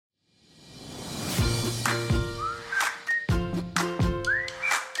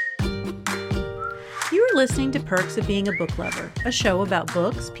You're listening to Perks of Being a Book Lover, a show about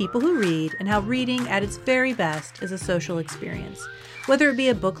books, people who read, and how reading at its very best is a social experience. Whether it be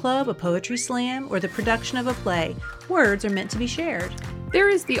a book club, a poetry slam, or the production of a play, words are meant to be shared. There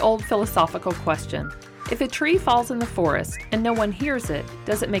is the old philosophical question: if a tree falls in the forest and no one hears it,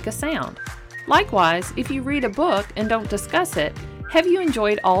 does it make a sound? Likewise, if you read a book and don't discuss it, have you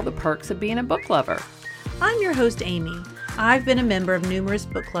enjoyed all the perks of being a book lover? I'm your host, Amy. I've been a member of numerous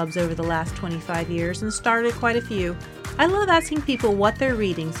book clubs over the last 25 years and started quite a few. I love asking people what they're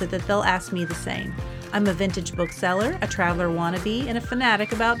reading so that they'll ask me the same. I'm a vintage bookseller, a traveler wannabe, and a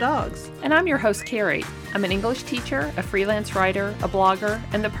fanatic about dogs. And I'm your host, Carrie. I'm an English teacher, a freelance writer, a blogger,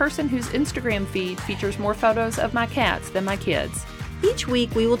 and the person whose Instagram feed features more photos of my cats than my kids. Each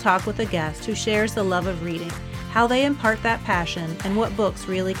week we will talk with a guest who shares the love of reading, how they impart that passion, and what books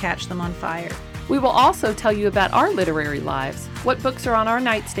really catch them on fire. We will also tell you about our literary lives, what books are on our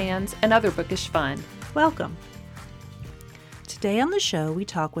nightstands, and other bookish fun. Welcome. Today on the show, we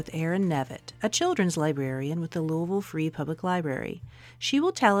talk with Erin Nevitt, a children's librarian with the Louisville Free Public Library. She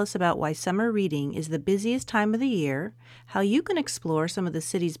will tell us about why summer reading is the busiest time of the year, how you can explore some of the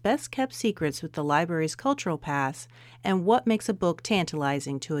city's best-kept secrets with the library's cultural pass, and what makes a book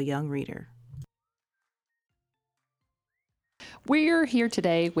tantalizing to a young reader. We're here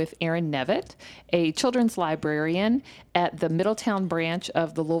today with Erin Nevitt, a children's librarian at the Middletown branch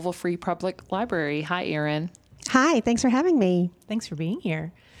of the Louisville Free Public Library. Hi, Erin. Hi, thanks for having me. Thanks for being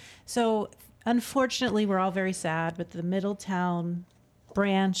here. So, unfortunately, we're all very sad, but the Middletown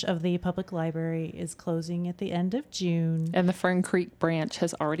branch of the public library is closing at the end of June. And the Fern Creek branch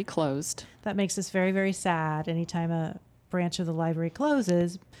has already closed. That makes us very, very sad anytime a branch of the library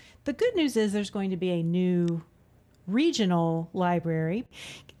closes. The good news is there's going to be a new regional library.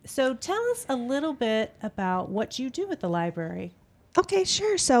 So tell us a little bit about what you do at the library. Okay,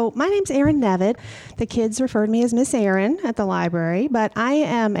 sure. So my name's Erin Nevitt. The kids refer to me as Miss Erin at the library, but I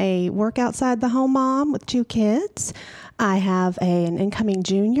am a work outside the home mom with 2 kids. I have an incoming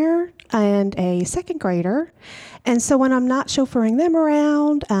junior and a second grader. And so when I'm not chauffeuring them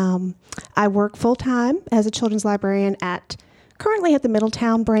around, I work full-time as a children's librarian currently at the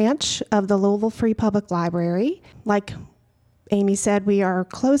Middletown branch of the Louisville Free Public Library. Like Amy said, we are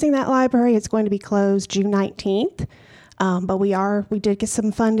closing that library. It's going to be closed June 19th. But we did get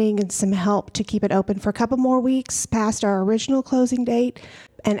some funding and some help to keep it open for a couple more weeks past our original closing date.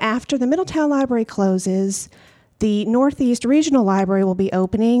 And after the Middletown Library closes, the Northeast Regional Library will be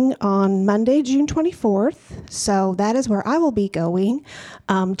opening on Monday, June 24th. So that is where I will be going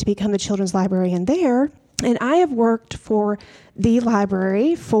to become the children's librarian there. And I have worked for the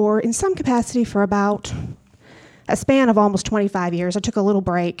library in some capacity for about a span of almost 25 years. I took a little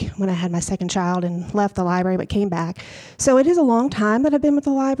break when I had my second child and left the library, but came back. So it is a long time that I've been with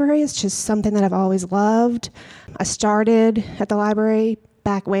the library. It's just something that I've always loved. I started at the library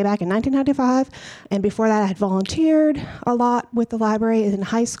way back in 1995, and before that I had volunteered a lot with the library in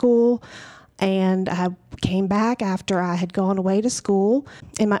high school, and I came back after I had gone away to school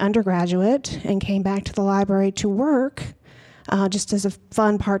in my undergraduate and came back to the library to work just as a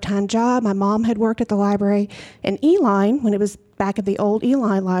fun part-time job. My mom had worked at the library in Eline when it was back at the old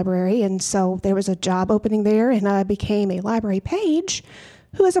Eline library, and so there was a job opening there, and I became a library page,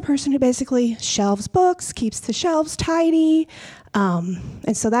 who is a person who basically shelves books, keeps the shelves tidy.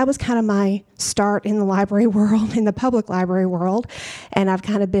 And so that was kind of my start in the library world, in the public library world, and I've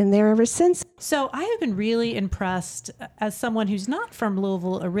kind of been there ever since. So I have been really impressed, as someone who's not from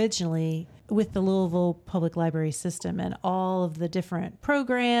Louisville originally, with the Louisville Public Library system and all of the different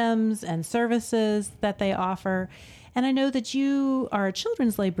programs and services that they offer. And I know that you are a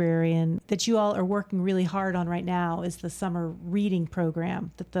children's librarian, that you all are working really hard on right now is the summer reading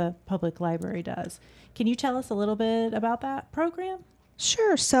program that the public library does. Can you tell us a little bit about that program?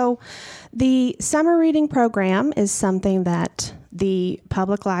 Sure. So the summer reading program is something that the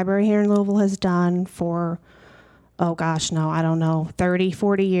public library here in Louisville has done for, 30,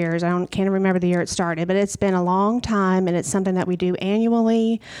 40 years. Can't remember the year it started, but it's been a long time, and it's something that we do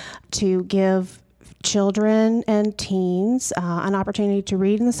annually to give children and teens an opportunity to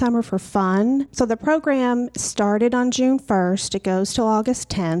read in the summer for fun. So the program started on June 1st. It goes till August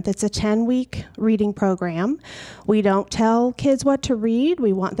 10th. It's a 10-week reading program. We don't tell kids what to read.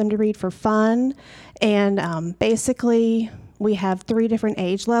 We want them to read for fun. And basically, we have 3 different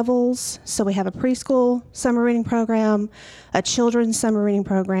age levels. So we have a preschool summer reading program, a children's summer reading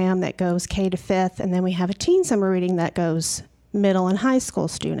program that goes K to 5th, and then we have a teen summer reading that goes middle and high school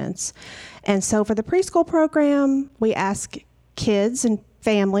students. And so for the preschool program, we ask kids and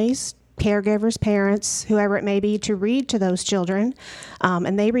families caregivers, parents, whoever it may be, to read to those children.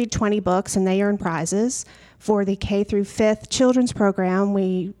 And they read 20 books and they earn prizes. For the K through 5th children's program,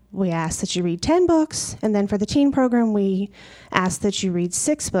 we ask that you read 10 books. And then for the teen program, we ask that you read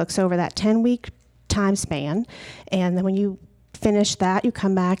 6 books over that 10-week time span. And then when you finish that, you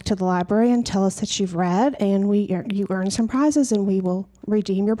come back to the library and tell us that you've read, and you earn some prizes, and we will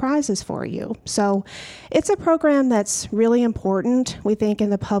redeem your prizes for you. So it's a program that's really important, we think, in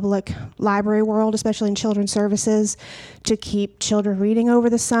the public library world, especially in children's services, to keep children reading over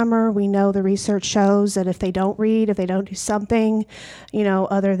the summer. We know the research shows that if they don't read, if they don't do something,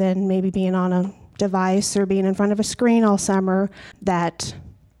 other than maybe being on a device or being in front of a screen all summer, that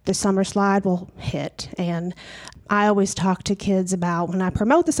the summer slide will hit. And I always talk to kids about, when I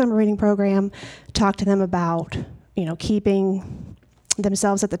promote the summer reading program, talk to them about, keeping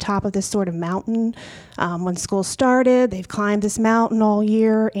themselves at the top of this sort of mountain. When school started, they've climbed this mountain all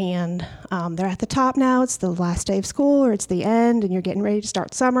year, and they're at the top now. It's the last day of school, or it's the end, and you're getting ready to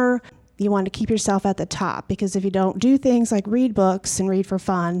start summer. You want to keep yourself at the top, because if you don't do things like read books and read for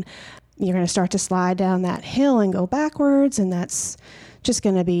fun, you're going to start to slide down that hill and go backwards, and that's just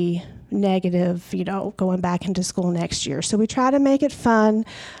going to be negative, going back into school next year. So we try to make it fun.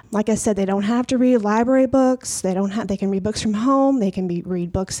 Like I said, they don't have to read library books. They can read books from home. They can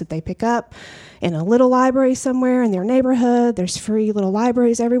read books that they pick up in a little library somewhere in their neighborhood. There's free little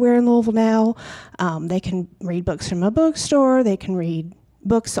libraries everywhere in Louisville now. They can read books from a bookstore. They can read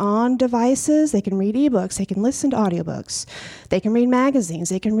books on devices. They can read ebooks. They can listen to audiobooks. They can read magazines.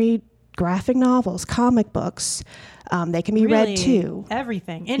 They can read graphic novels, comic books. They can be really read too.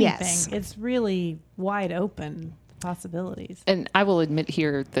 Everything, anything. Yes. It's really wide open possibilities. And I will admit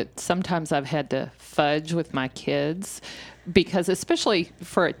here that sometimes I've had to fudge with my kids, because especially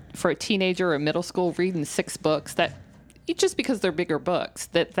for a teenager or middle school, reading 6 books, that just because they're bigger books,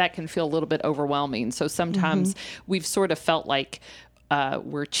 that can feel a little bit overwhelming. So sometimes we've sort of felt like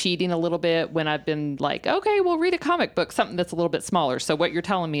we're cheating a little bit when I've been like, okay, we'll read a comic book, something that's a little bit smaller. So what you're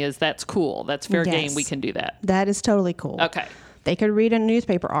telling me is that's cool. That's fair game. We can do that. That is totally cool. Okay. They could read a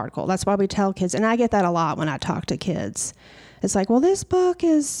newspaper article. That's why we tell kids, and I get that a lot when I talk to kids. It's like, well, this book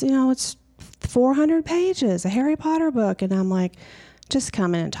is, it's 400 pages, a Harry Potter book. And I'm like, just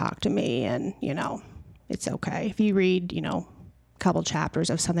come in and talk to me, and, it's okay. If you read, couple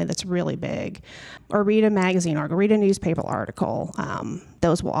chapters of something that's really big, or read a magazine article, read a newspaper article,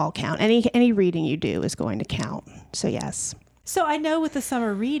 those will all count. Any reading you do is going to count. So yes. So I know with the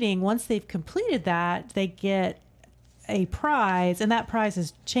summer reading, once they've completed that, they get a prize, and that prize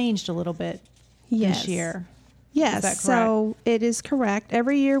has changed a little bit this year. Yes. Is that correct? So it is correct.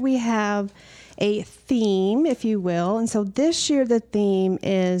 Every year we have a theme, if you will. And so this year the theme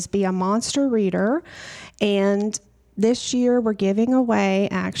is Be a Monster Reader. And this year, we're giving away,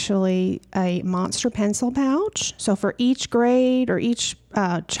 actually, a monster pencil pouch. So for each grade or each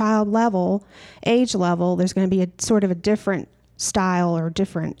child level, age level, there's going to be a sort of a different style or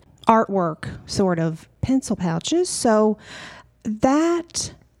different artwork sort of pencil pouches. So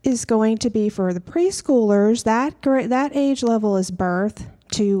that is going to be for the preschoolers. That age level is birth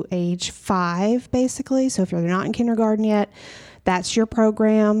to age 5, basically. So if you're not in kindergarten yet, that's your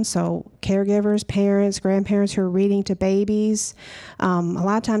program. So caregivers, parents, grandparents who are reading to babies. A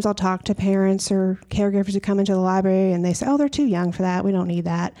lot of times I'll talk to parents or caregivers who come into the library and they say, oh, they're too young for that. We don't need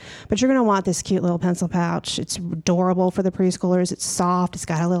that. But you're going to want this cute little pencil pouch. It's adorable for the preschoolers. It's soft. It's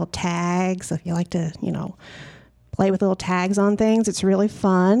got a little tag. So if you like to, play with little tags on things, it's really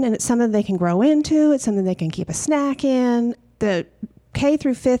fun. And it's something they can grow into. It's something they can keep a snack in. The K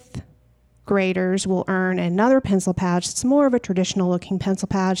through 5th graders will earn another pencil pouch. It's more of a traditional looking pencil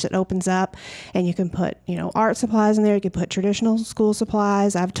pouch that opens up, and you can put, art supplies in there. You can put traditional school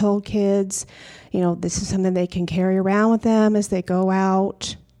supplies. I've told kids, this is something they can carry around with them as they go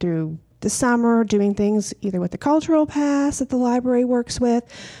out through the summer, doing things either with the cultural pass that the library works with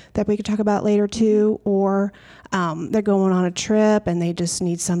that we could talk about later too, or they're going on a trip and they just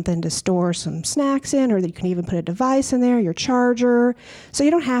need something to store some snacks in, or you can even put a device in there, your charger. So you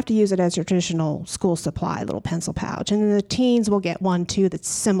don't have to use it as your traditional school supply little pencil pouch. And then the teens will get one too that's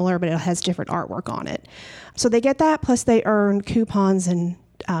similar, but it has different artwork on it. So they get that, plus they earn coupons and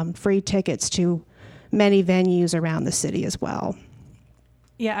free tickets to many venues around the city as well.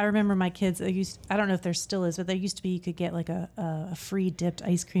 Yeah, I remember my kids, I don't know if there still is, but there used to be, you could get like a free dipped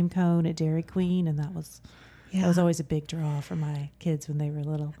ice cream cone at Dairy Queen, and that was always a big draw for my kids when they were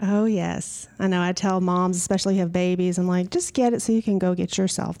little. Oh, yes. I know. I tell moms, especially who have babies, I'm like, just get it so you can go get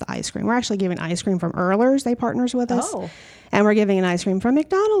yourself the ice cream. We're actually giving ice cream from Earlers. They partners with us. Oh. And we're giving an ice cream from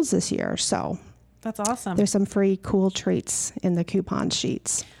McDonald's this year. So that's awesome. There's some free cool treats in the coupon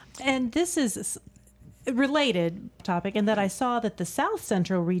sheets. And this is a related topic in that I saw that the South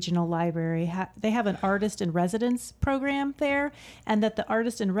Central Regional Library, they have an artist in residence program there, and that the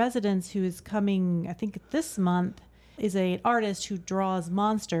artist in residence who is coming, I think this month, is an artist who draws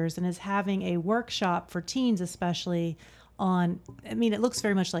monsters and is having a workshop for teens especially on, I mean, it looks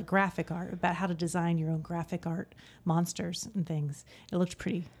very much like graphic art, about how to design your own graphic art monsters and things. It looked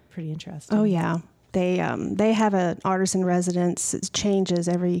pretty interesting. Oh, yeah. They have an artist in residence. It changes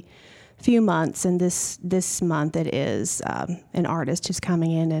every few months, and this month it is an artist who's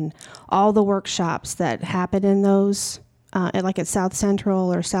coming in, and all the workshops that happen in those, like at South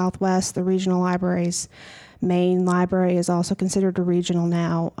Central or Southwest, the regional libraries. Main Library is also considered a regional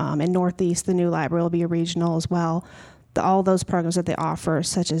now. In Northeast, the new library will be a regional as well. All those programs that they offer,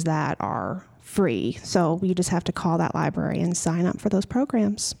 such as that, are free. So you just have to call that library and sign up for those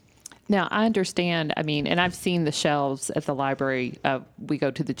programs. Now, I understand, I mean, and I've seen the shelves at the library. We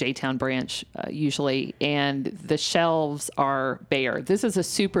go to the J-Town branch usually, and the shelves are bare. This is a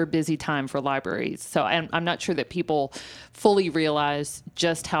super busy time for libraries. So I'm not sure that people fully realize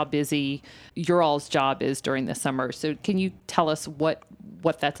just how busy your all's job is during the summer. So can you tell us what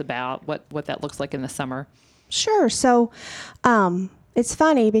that's about, what that looks like in the summer? Sure. So it's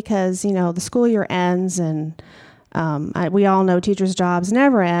funny because, the school year ends, and we all know teachers' jobs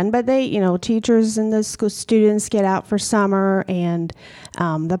never end, but teachers and the school students get out for summer, and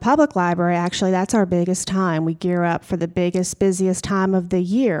the public library, actually, that's our biggest time. We gear up for the busiest time of the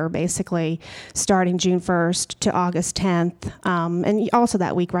year, basically, starting June 1st to August 10th, and also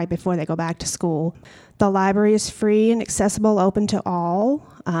that week right before they go back to school. The library is free and accessible, open to all,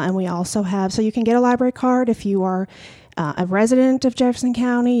 and we also have, so you can get a library card if you are a resident of Jefferson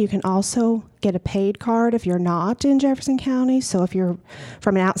County. You can also get a paid card if you're not in Jefferson County. So if you're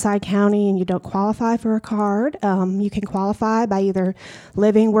from an outside county and you don't qualify for a card, you can qualify by either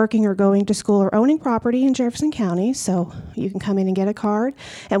living, working, or going to school or owning property in Jefferson County. So you can come in and get a card.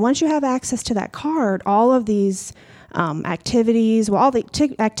 And once you have access to that card, all of these activities, well, all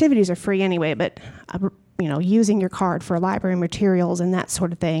the activities are free anyway, but using your card for library materials and that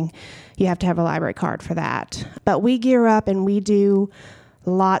sort of thing, you have to have a library card for that. But we gear up and we do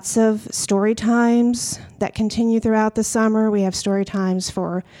lots of story times that continue throughout the summer. We have story times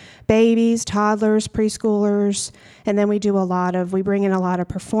for babies, toddlers, preschoolers, and then we bring in a lot of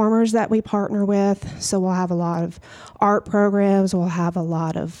performers that we partner with. So we'll have a lot of art programs. We'll have a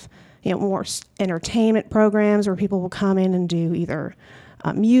lot of more entertainment programs where people will come in and do either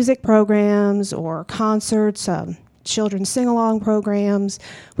music programs or concerts, children's sing-along programs.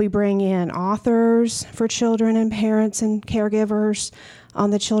 We bring in authors for children and parents and caregivers on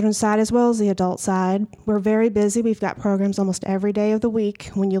the children's side as well as the adult side. We're very busy. We've got programs almost every day of the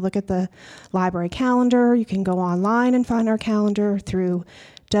week. When you look at the library calendar, you can go online and find our calendar through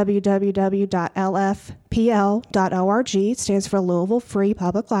www.lfpl.org. It stands for Louisville Free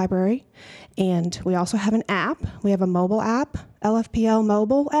Public Library. And we also have an app. We have a mobile app, LFPL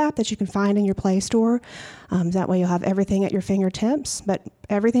mobile app, that you can find in your Play Store. That way you'll have everything at your fingertips, but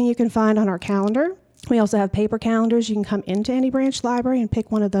everything you can find on our calendar. We also have paper calendars. You can come into any branch library and pick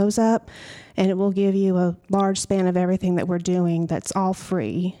one of those up, and it will give you a large span of everything that we're doing that's all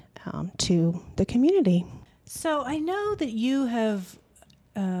free to the community. So I know that you have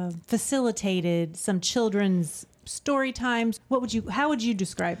facilitated some children's story times. How would you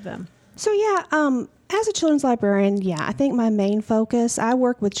describe them? So as a children's librarian, I think my main focus, I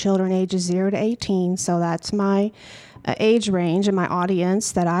work with children ages 0 to 18, so that's my age range and my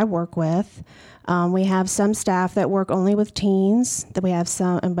audience that I work with. We have some staff that work only with teens,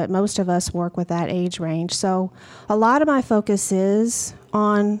 but most of us work with that age range. So a lot of my focus is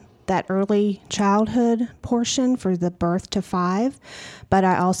on that early childhood portion for the birth to 5, but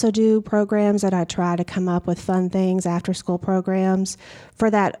I also do programs that I try to come up with fun things, after school programs for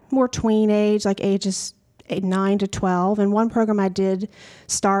that more tween age, like ages 9 to 12. And one program I did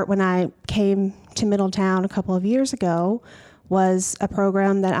start when I came to Middletown a couple of years ago was a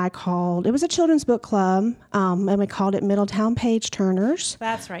program that it was a children's book club, and we called it Middletown Page Turners.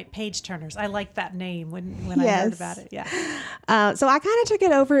 That's right, Page Turners. I liked that name when yes. I heard about it, yeah. So I kind of took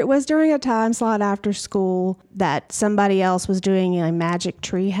it over. It was during a time slot after school that somebody else was doing a Magic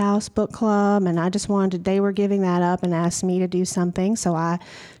Treehouse book club, and I just they were giving that up and asked me to do something, so I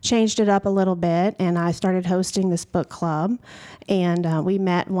changed it up a little bit, and I started hosting this book club. And we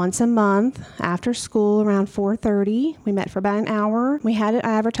met once a month after school around 4:30. We met for about silent hour. We had it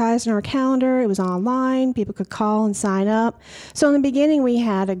advertised in our calendar. It was online. People could call and sign up. So in the beginning, we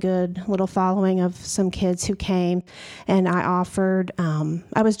had a good little following of some kids who came, and I offered,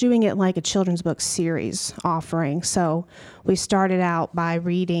 I was doing it like a children's book series offering. So we started out by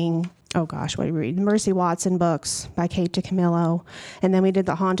reading, what did we read? Mercy Watson books by Kate DiCamillo. And then we did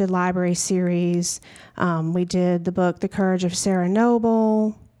the Haunted Library series. We did the book The Courage of Sarah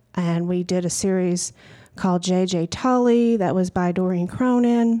Noble. And we did a series called J.J. Tully that was by Doreen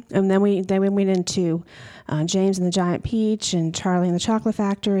Cronin. And then we went into James and the Giant Peach and Charlie and the Chocolate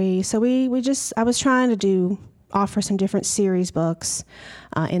Factory. So I was trying to offer some different series books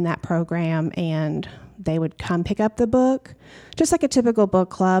in that program, and they would come pick up the book, just like a typical book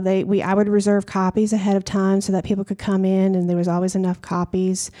club. I would reserve copies ahead of time so that people could come in, and there was always enough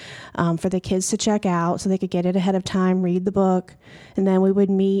copies for the kids to check out so they could get it ahead of time, read the book, and then we would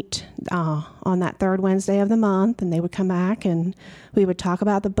meet on that third Wednesday of the month, and they would come back and we would talk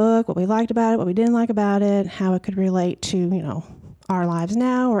about the book, what we liked about it, what we didn't like about it, how it could relate to, our lives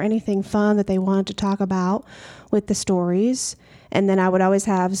now, or anything fun that they wanted to talk about with the stories. And then I would always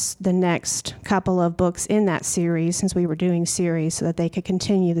have the next couple of books in that series, since we were doing series, so that they could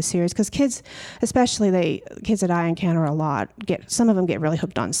continue the series. Because kids, especially kids that I encounter a lot, some of them get really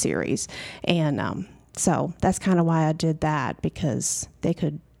hooked on series. And so that's kind of why I did that, because they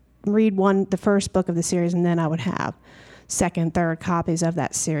could read the first book of the series, and then I would have second, third copies of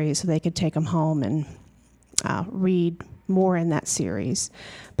that series so they could take them home and read more in that series.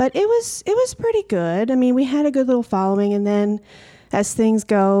 But it was pretty good. I mean, we had a good little following, and then as things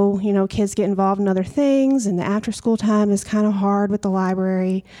go, kids get involved in other things, and the after school time is kind of hard with the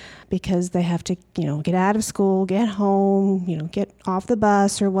library because they have to, get out of school, get home, get off the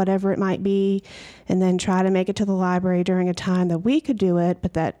bus or whatever it might be, and then try to make it to the library during a time that we could do it,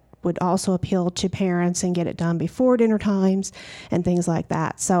 but that would also appeal to parents and get it done before dinner times and things like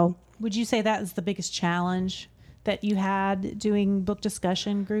that. So would you say that is the biggest challenge that you had doing book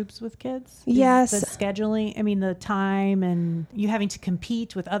discussion groups with kids? Yes. The scheduling, the time, and you having to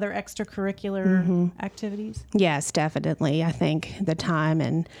compete with other extracurricular activities? Yes, definitely. I think the time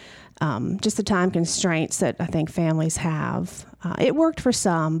and just the time constraints that I think families have. It worked for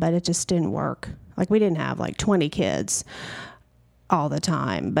some, but it just didn't work. Like, we didn't have 20 kids all the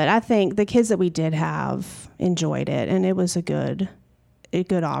time. But I think the kids that we did have enjoyed it, and it was a good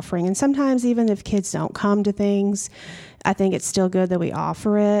offering. And sometimes even if kids don't come to things, I think it's still good that we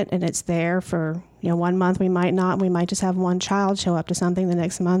offer it, and it's there for, 1 month we might not, we might just have one child show up to something. The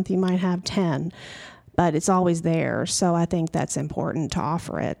next month you might have 10, but it's always there. So I think that's important to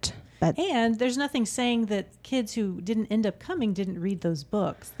offer it. And there's nothing saying that kids who didn't end up coming didn't read those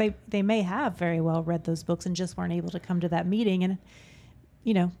books. They may have very well read those books and just weren't able to come to that meeting. And,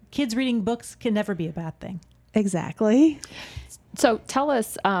 kids reading books can never be a bad thing. Exactly. So tell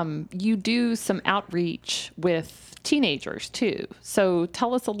us, you do some outreach with teenagers too. So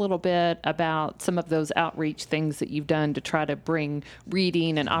tell us a little bit about some of those outreach things that you've done to try to bring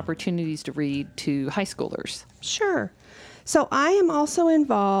reading and opportunities to read to high schoolers. Sure. So I am also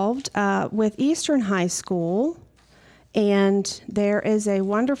involved with Eastern High School, and there is a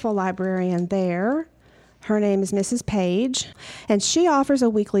wonderful librarian there. Her name is Mrs. Page, and she offers a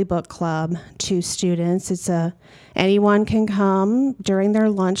weekly book club to students. Anyone can come during their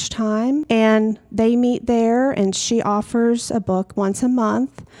lunchtime, and they meet there, and she offers a book once a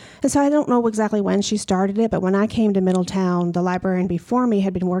month. And so I don't know exactly when she started it, but when I came to Middletown, the librarian before me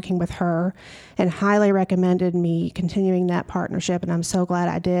had been working with her and highly recommended me continuing that partnership, and I'm so glad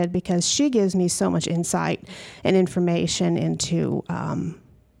I did, because she gives me so much insight and information into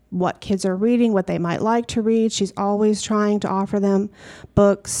what kids are reading, what they might like to read. She's always trying to offer them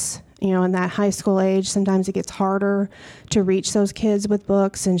books. In that high school age, sometimes it gets harder to reach those kids with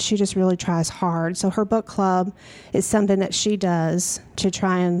books, and she just really tries hard. So her book club is something that she does to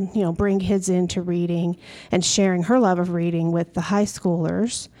try and, bring kids into reading and sharing her love of reading with the high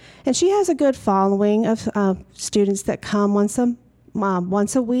schoolers. And she has a good following of students that come once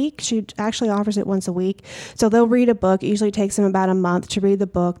a week. She actually offers it once a week. So they'll read a book. It usually takes them about a month to read the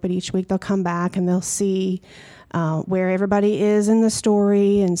book, but each week they'll come back and they'll see where everybody is in the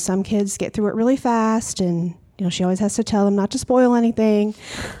story. And some kids get through it really fast, and she always has to tell them not to spoil anything.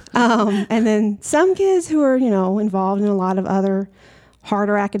 And then some kids who are involved in a lot of other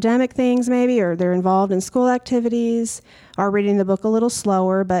harder academic things maybe, or they're involved in school activities, are reading the book a little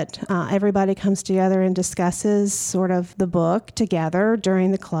slower, but everybody comes together and discusses sort of the book together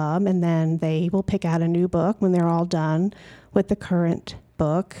during the club, and then they will pick out a new book when they're all done with the current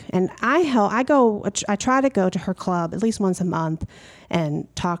book. And I try to go to her club at least once a month and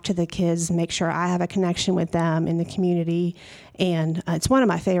talk to the kids, make sure I have a connection with them in the community. And it's one of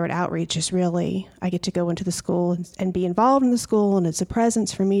my favorite outreaches, really. I get to go into the school and be involved in the school, and it's a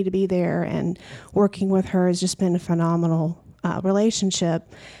presence for me to be there. And working with her has just been a phenomenal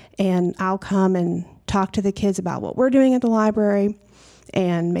relationship. And I'll come and talk to the kids about what we're doing at the library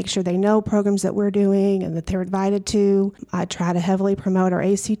and make sure they know programs that we're doing and that they're invited to. I try to heavily promote our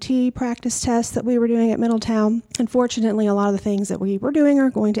ACT practice tests that we were doing at Middletown. Unfortunately, a lot of the things that we were doing are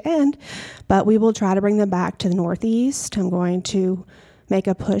going to end, but we will try to bring them back to the Northeast. I'm going to make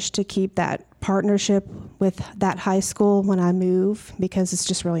a push to keep that partnership with that high school when I move, because it's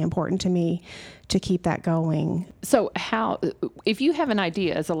just really important to me to keep that going. So if you have an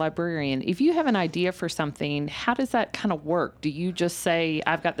idea as a librarian, if you have an idea for something, how does that kind of work? Do you just say,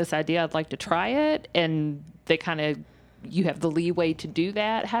 I've got this idea, I'd like to try it, and you have the leeway to do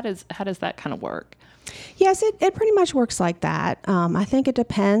that? How does that kind of work? Yes, it pretty much works like that. I think it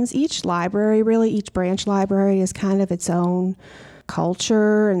depends. Each branch library is kind of its own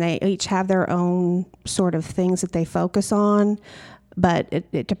culture, and they each have their own sort of things that they focus on. But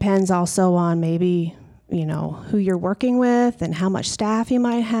it depends also on maybe, who you're working with and how much staff you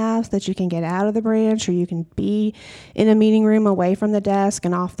might have so that you can get out of the branch, or you can be in a meeting room away from the desk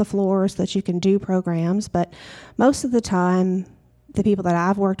and off the floor so that you can do programs. But most of the time, the people that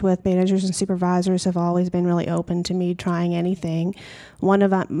I've worked with, managers and supervisors, have always been really open to me trying anything. One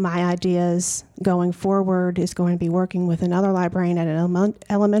of my ideas going forward is going to be working with another librarian at an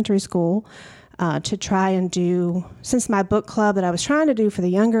elementary school to try and do, since my book club that I was trying to do for the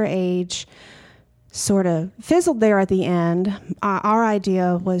younger age sort of fizzled there at the end, our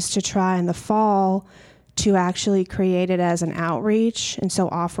idea was to try in the fall to actually create it as an outreach, and so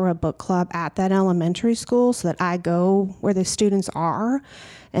offer a book club at that elementary school so that I go where the students are.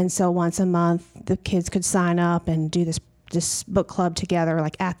 And so once a month, the kids could sign up and do this book club together,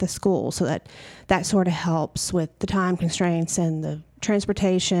 like at the school, so that sort of helps with the time constraints and the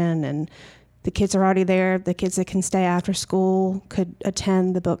transportation, and the kids are already there. The kids that can stay after school could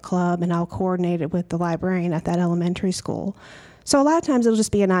attend the book club, and I'll coordinate it with the librarian at that elementary school. So a lot of times it'll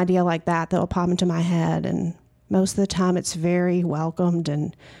just be an idea like that will pop into my head, and most of the time it's very welcomed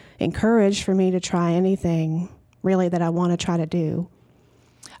and encouraged for me to try anything really that I want to try to do.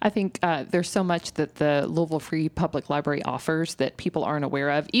 I think there's so much that the Louisville Free Public Library offers that people aren't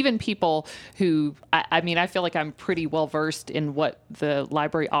aware of. Even people who, I feel like I'm pretty well versed in what the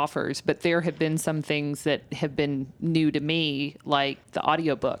library offers, but there have been some things that have been new to me, like the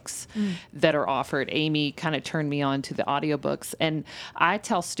audiobooks that are offered. Amy kind of turned me on to the audiobooks. And I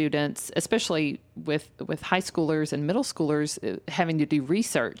tell students, especially with high schoolers and middle schoolers having to do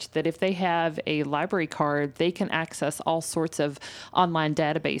research, that if they have a library card, they can access all sorts of online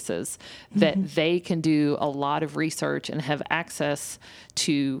databases that they can do a lot of research and have access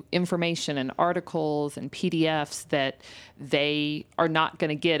to information and articles and PDFs that they are not going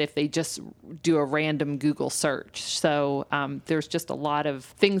to get if they just do a random Google search. So there's just a lot of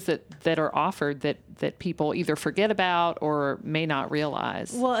things that are offered that people either forget about or may not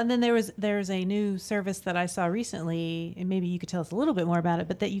realize. Well, and then there's a new service that I saw recently, and maybe you could tell us a little bit more about it,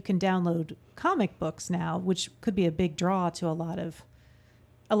 but that you can download comic books now, which could be a big draw to a lot of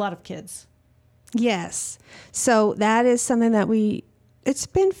kids. Yes. So that is something that it's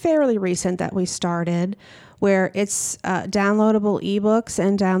been fairly recent that we started, where it's downloadable ebooks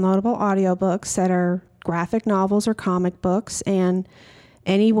and downloadable audiobooks that are graphic novels or comic books, and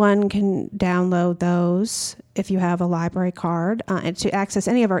anyone can download those if you have a library card. And to access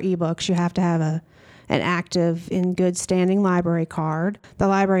any of our ebooks, you have to have an active, in good standing library card. The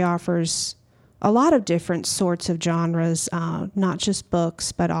library offers a lot of different sorts of genres, not just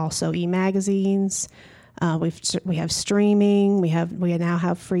books, but also e-magazines. We have streaming. We now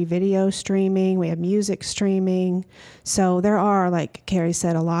have free video streaming. We have music streaming. So there are, like Carrie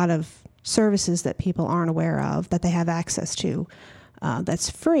said, a lot of services that people aren't aware of that they have access to that's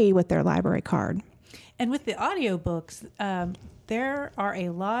free with their library card. And with the audiobooks, there are a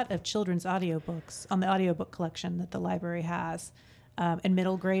lot of children's audiobooks on the audiobook collection that the library has, and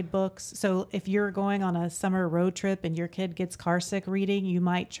middle grade books. So if you're going on a summer road trip and your kid gets car sick reading, you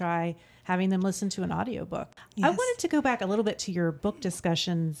might try having them listen to an audiobook. Yes. I wanted to go back a little bit to your book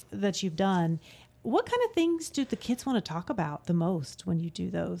discussions that you've done. What kind of things do the kids want to talk about the most when you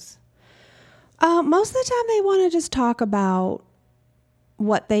do those? Most of the time they want to just talk about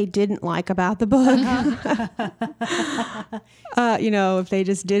what they didn't like about the book. If they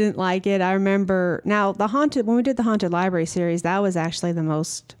just didn't like it. I remember now when we did the Haunted Library series, that was actually the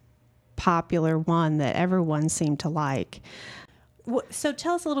most popular one that everyone seemed to like. So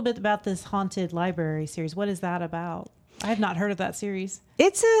tell us a little bit about this Haunted Library series. What is that about? I have not heard of that series.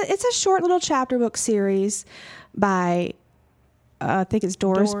 It's a short little chapter book series by, I think it's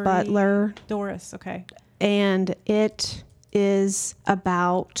Doris Butler. Doris, okay. And it is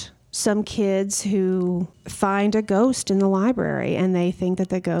about some kids who find a ghost in the library, and they think that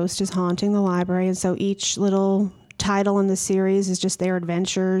the ghost is haunting the library. And so each little title in the series is just their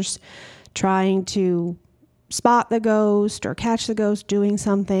adventures trying to spot the ghost or catch the ghost doing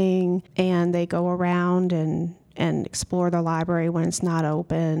something. And they go around and explore the library when it's not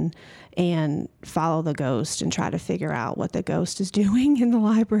open and follow the ghost and try to figure out what the ghost is doing in the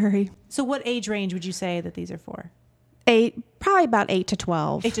library. So what age range would you say that these are for? Probably about 8 to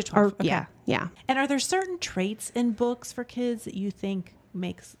 12. 8 to 12, okay. Yeah. And are there certain traits in books for kids that you think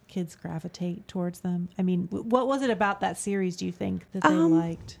makes kids gravitate towards them? I mean, what was it about that series, do you think, that they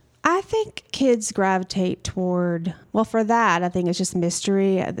liked? I think kids gravitate toward, well, for that, I think it's just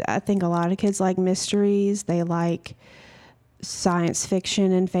mystery. I think a lot of kids like mysteries. They like science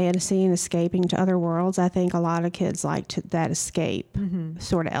fiction and fantasy and escaping to other worlds. I think a lot of kids like that escape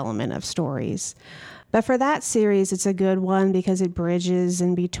sort of element of stories. But for that series, it's a good one because it bridges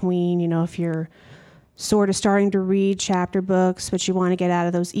in between, if you're sort of starting to read chapter books, but you want to get out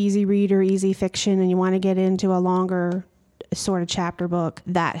of those easy reader, easy fiction, and you want to get into a longer sort of chapter book,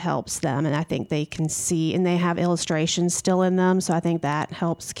 that helps them. And I think they can see, and they have illustrations still in them. So I think that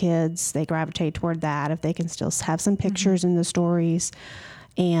helps kids. They gravitate toward that if they can still have some pictures in the stories.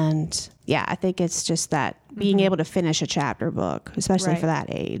 And yeah, I think it's just that being able to finish a chapter book, especially for that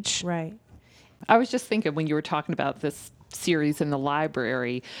age. Right. I was just thinking when you were talking about this series in the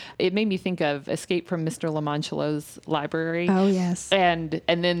library, it made me think of Escape from Mr. Lamanchelo's Library. Oh, yes. And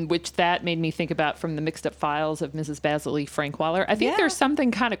then which that made me think about From the Mixed Up Files of Mrs. Basil E. Frankweiler. I think there's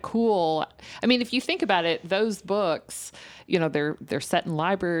something kind of cool. I mean, if you think about it, those books, they're set in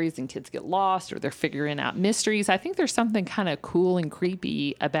libraries and kids get lost or they're figuring out mysteries. I think there's something kind of cool and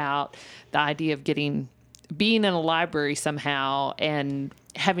creepy about the idea of being in a library somehow and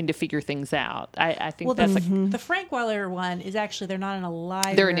having to figure things out. I think that's the Frankweiler one is actually, they're not in a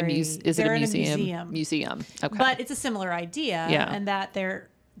library. They're in a museum. Museum. Okay. But it's a similar idea. Yeah. And that they're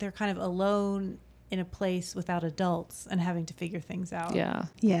kind of alone in a place without adults and having to figure things out. Yeah.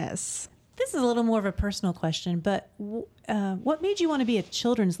 Yes. This is a little more of a personal question, but what made you want to be a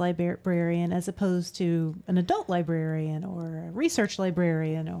children's librarian as opposed to an adult librarian or a research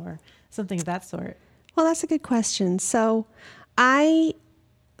librarian or something of that sort? Well, that's a good question. So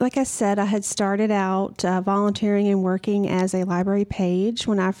like I said, I had started out volunteering and working as a library page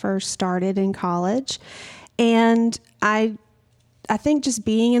when I first started in college. And I think just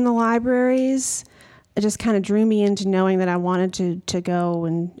being in the libraries, it just kind of drew me into knowing that I wanted to go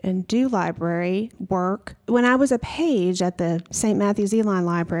and do library work. When I was a page at the St. Matthew's Eline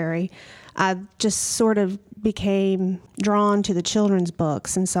Library, I just sort of became drawn to the children's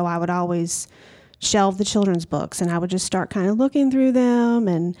books. And so I would always shelve the children's books, and I would just start kind of looking through them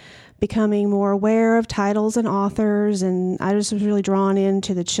and becoming more aware of titles and authors, and I just was really drawn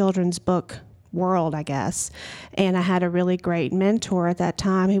into the children's book world, I guess. And I had a really great mentor at that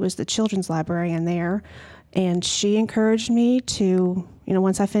time who was the children's librarian there, and she encouraged me to,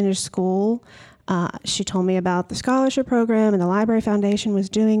 once I finished school, she told me about the scholarship program, and the Library Foundation was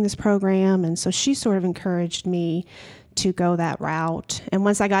doing this program, and so she sort of encouraged me to go that route. And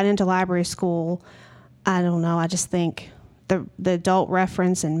once I got into library school, I don't know, I just think the adult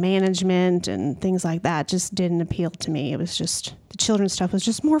reference and management and things like that just didn't appeal to me. It was just, the children's stuff was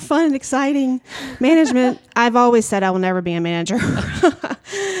just more fun and exciting. Management, I've always said I will never be a manager.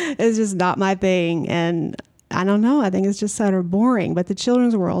 It's just not my thing. And I don't know, I think it's just sort of boring, but the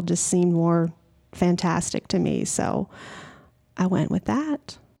children's world just seemed more fantastic to me. So I went with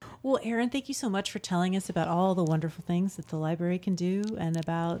that. Well, Erin, thank you so much for telling us about all the wonderful things that the library can do and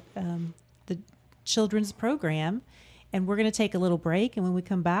about the children's program. And we're going to take a little break. And when we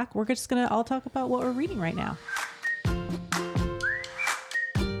come back, we're just going to all talk about what we're reading right now.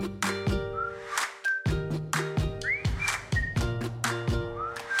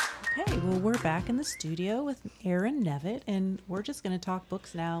 Okay, well, we're back in the studio with Erin Nevitt, and we're just going to talk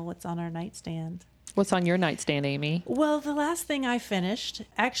books now. What's on our nightstand? What's on your nightstand, Amy? Well, the last thing I finished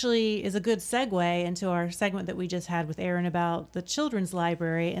actually is a good segue into our segment that we just had with Erin about the children's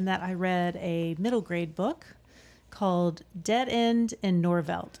library, and that I read a middle grade book called Dead End in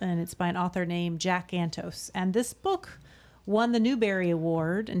Norvelt, and it's by an author named Jack Gantos. And this book won the Newbery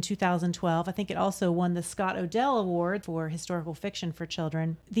Award in 2012. I think it also won the Scott Odell Award for historical fiction for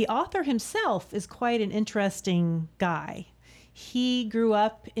children. The author himself is quite an interesting guy. He grew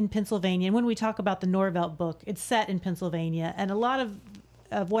up in Pennsylvania. And when we talk about the Norvelt book, it's set in Pennsylvania. And a lot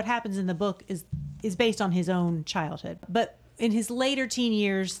of what happens in the book is based on his own childhood. But in his later teen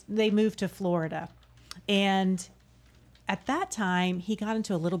years, they moved to Florida. And at that time, he got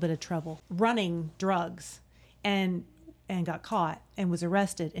into a little bit of trouble running drugs and got caught and was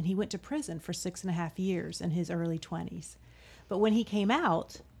arrested. And he went to prison for 6.5 years in his early 20s. But when he came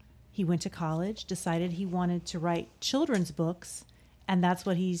out, he went to college, decided he wanted to write children's books, and that's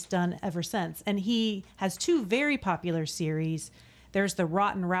what he's done ever since. And he has 2 very popular series. There's the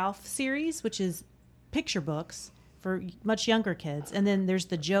Rotten Ralph series, which is picture books for much younger kids. And then there's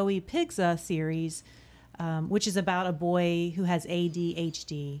the Joey Pigza series, which is about a boy who has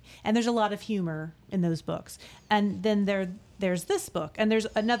ADHD. And there's a lot of humor in those books. And then there's this book. And there's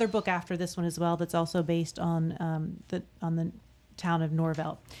another book after this one as well that's also based on the town of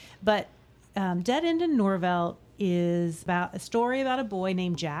Norvelt. But Dead End in Norvelt is about a story about a boy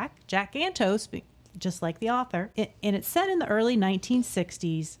named Jack Gantos, just like the author. And it's set in the early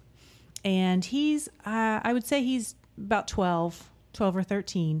 1960s. And he's, I would say he's about 12 or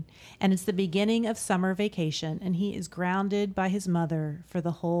 13. And it's the beginning of summer vacation. And he is grounded by his mother for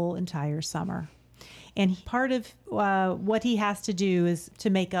the whole entire summer. And part of what he has to do is to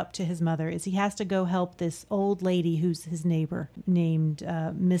make up to his mother is he has to go help this old lady who's his neighbor named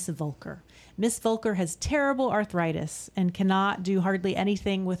Miss Volker. Miss Volker has terrible arthritis and cannot do hardly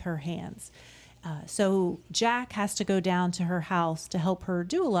anything with her hands. So Jack has to go down to her house to help her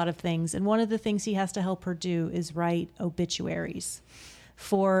do a lot of things. And one of the things he has to help her do is write obituaries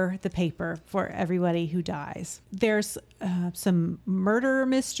for the paper for everybody who dies. There's some murder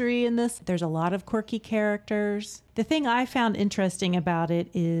mystery in this. There's a lot of quirky characters. The thing I found interesting about it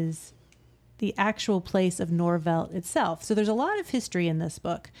is the actual place of Norvelt itself. So there's a lot of history in this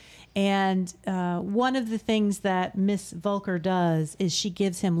book. And one of the things that Miss Volker does is she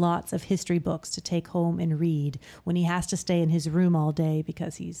gives him lots of history books to take home and read when he has to stay in his room all day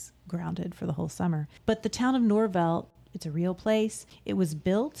because he's grounded for the whole summer. But the town of Norvelt, it's a real place. It was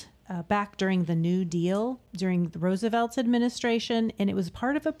built back during the New Deal, during the Roosevelt's administration, and it was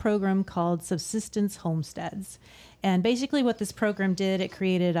part of a program called Subsistence Homesteads. And basically what this program did, it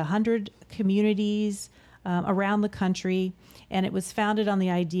created 100 communities around the country, and it was founded on the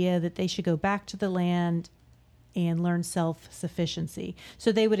idea that they should go back to the land and learn self-sufficiency.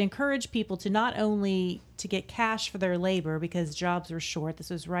 So they would encourage people to not only to get cash for their labor because jobs were short. This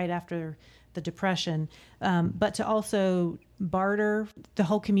was right after the Depression, but to also barter. The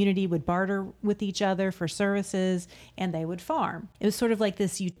whole community would barter with each other for services, and they would farm. It was sort of like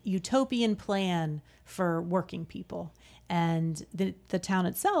this utopian plan for working people. And the town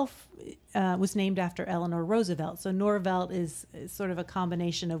itself was named after Eleanor Roosevelt. So Norvelt is sort of a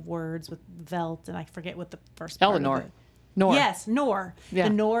combination of words with Velt, and I forget what the first part Eleanor. of it. Nor. Yes, Nor. Yeah.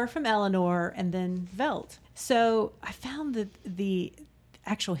 The Nor from Eleanor, and then Velt. So I found that the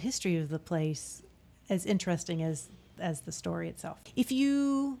actual history of the place as interesting as the story itself. If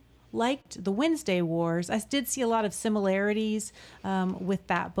you liked the Wednesday Wars, I did see a lot of similarities with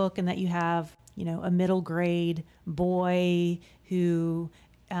that book, and that you have, a middle grade boy who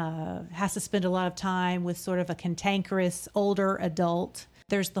has to spend a lot of time with sort of a cantankerous older adult.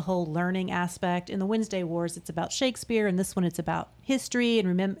 There's the whole learning aspect. In the Wednesday Wars, it's about Shakespeare, and this one it's about history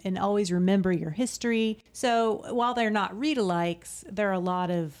and always remember your history. So while they're not read-alikes, there are a lot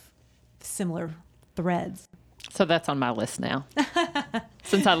of similar threads. So that's on my list now,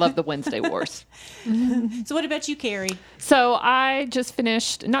 since I love the Wednesday Wars. So what about you, Carrie? So I just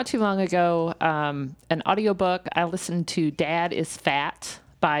finished, not too long ago, an audiobook. I listened to Dad is Fat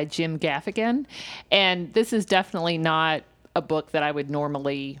by Jim Gaffigan. And this is definitely not a book that I would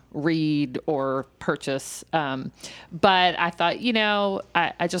normally read or purchase. But I thought,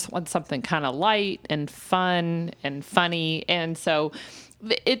 I just want something kind of light and fun and funny. And so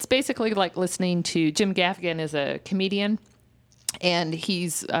it's basically like listening to Jim Gaffigan is a comedian, and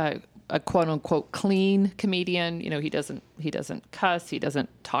he's a quote unquote clean comedian. He doesn't cuss. He doesn't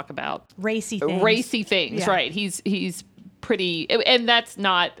talk about racy things. Yeah. Right. He's pretty, and that's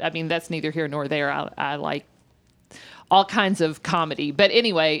neither here nor there. I like all kinds of comedy. But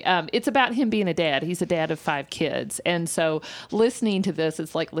anyway, it's about him being a dad. He's a dad of 5 kids. And so listening to this,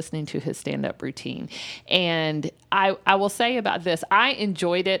 it's like listening to his stand-up routine. And I will say about this, I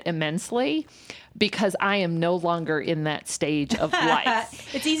enjoyed it immensely because I am no longer in that stage of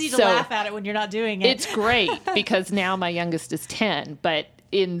life. It's easy to laugh at it when you're not doing it. It's great because now my youngest is 10, but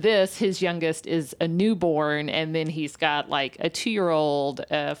in this, his youngest is a newborn, and then he's got like a 2-year-old,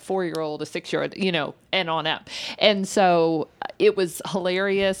 a 4-year-old, a 6-year-old, and on up. And so it was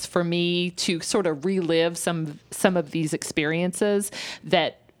hilarious for me to sort of relive some of these experiences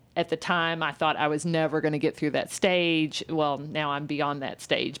that at the time I thought I was never going to get through that stage. Well, now I'm beyond that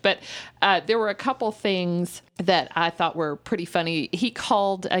stage. But there were a couple things that I thought were pretty funny. He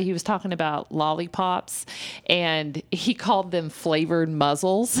was talking about lollipops, and he called them flavored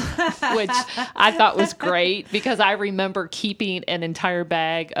muzzles, which I thought was great because I remember keeping an entire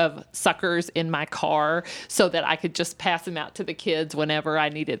bag of suckers in my car so that I could just pass them out to the kids whenever I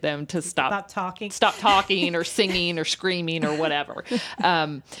needed them to stop talking or singing or screaming or whatever.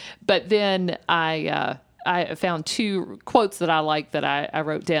 But then I found two quotes that I liked that I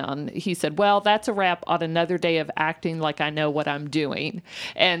wrote down. He said, well, that's a wrap on another day of acting like I know what I'm doing.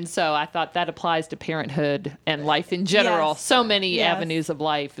 And so I thought that applies to parenthood and life in general. Yes. So many avenues of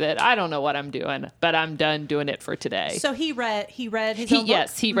life that I don't know what I'm doing, but I'm done doing it for today. So he read his own book?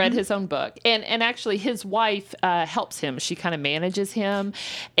 Yes, he read his own book. And actually his wife helps him. She kind of manages him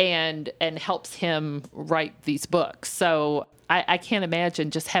and helps him write these books. So I can't imagine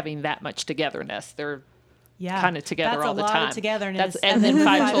just having that much togetherness. They're kind of together all the time. That's a lot of togetherness. And then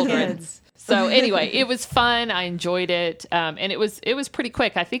 5 children. Kids. So anyway, it was fun. I enjoyed it. And it was pretty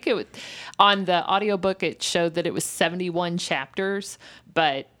quick. I think on the audiobook, it showed that it was 71 chapters,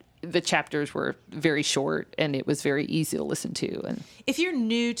 but the chapters were very short and it was very easy to listen to. And if you're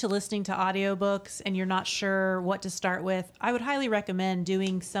new to listening to audiobooks and you're not sure what to start with, I would highly recommend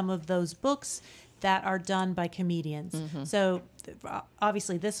doing some of those books that are done by comedians. Mm-hmm. So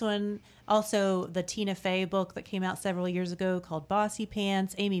obviously this one, also the Tina Fey book that came out several years ago called Bossy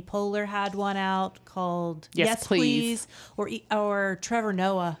Pants. Amy Poehler had one out called Yes Please. Or Trevor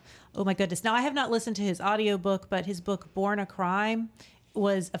Noah. Oh my goodness. Now I have not listened to his audiobook, but his book Born a Crime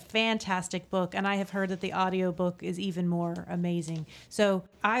was a fantastic book, and I have heard that the audiobook is even more amazing. So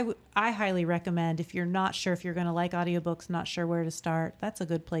I highly recommend, if you're not sure if you're going to like audiobooks, not sure where to start, that's a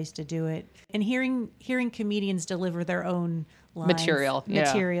good place to do it. And hearing comedians deliver their own material,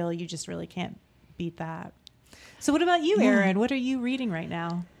 you just really can't beat that. So what about you, Erin? What are you reading right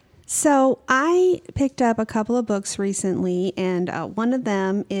now? So I picked up a couple of books recently, and one of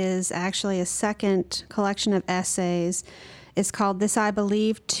them is actually a second collection of essays. It's called This I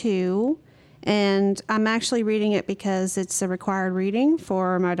Believe Too, and I'm actually reading it because it's a required reading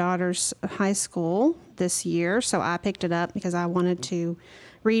for my daughter's high school this year, so I picked it up because I wanted to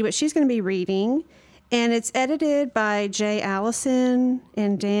read what she's going to be reading, and it's edited by Jay Allison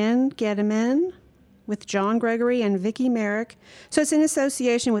and Dan Gedeman with John Gregory and Vicki Merrick, so it's in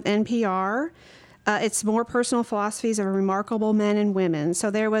association with NPR. It's more personal philosophies of remarkable men and women.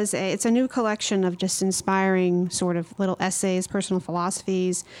 So it's a new collection of just inspiring sort of little essays, personal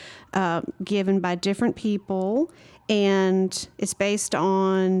philosophies given by different people. And it's based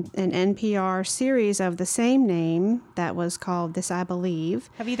on an NPR series of the same name that was called This I Believe.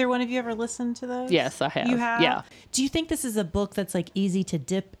 Have either one of you ever listened to those? Yes, I have. You have? Yeah. Do you think this is a book that's like easy to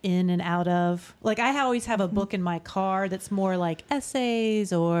dip in and out of? Like I always have a book in my car that's more like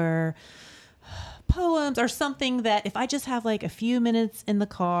essays or poems or something that if I just have like a few minutes in the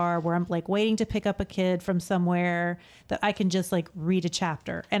car where I'm like waiting to pick up a kid from somewhere, that I can just like read a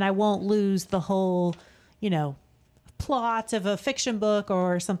chapter and I won't lose the whole, plot of a fiction book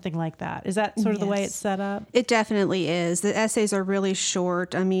or something like that. Is that sort of the way it's set up? It definitely is. The essays are really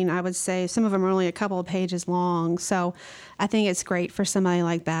short. I mean, I would say some of them are only a couple of pages long. So I think it's great for somebody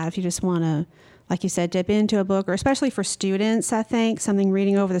like that if you just want to, like you said, dip into a book, or especially for students, I think, something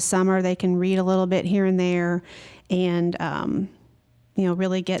reading over the summer, they can read a little bit here and there and,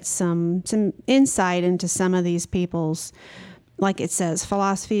 really get some insight into some of these people's, like it says,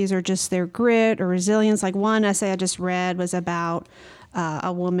 philosophies or just their grit or resilience. Like one essay I just read was about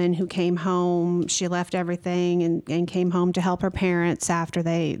a woman who came home. She left everything and came home to help her parents after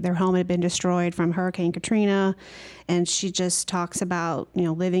their home had been destroyed from Hurricane Katrina. And she just talks about,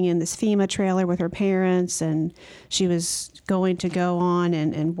 living in this FEMA trailer with her parents. And she was going to go on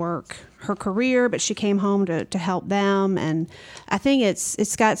and work her career, but she came home to help them. And I think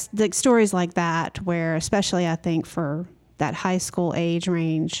it's got like stories like that where, especially I think for that high school age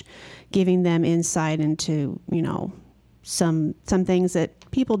range, giving them insight into, some things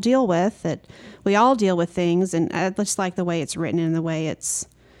that people deal with, that we all deal with things, and I just like the way it's written and the way it's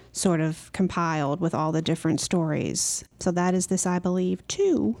sort of compiled with all the different stories. So that is This I Believe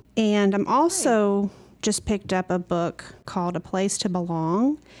Too. And I'm also just picked up a book called A Place to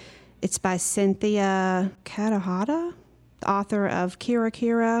Belong. It's by Cynthia Katahata, the author of Kira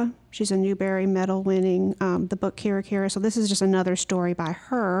Kira. She's a Newbery Medal winning the book Kira Kira. So this is just another story by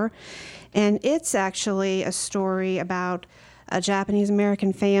her. And it's actually a story about a Japanese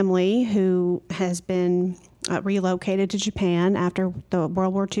American family who has been relocated to Japan after the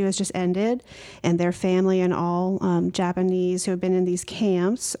World War II has just ended, and their family and all Japanese who have been in these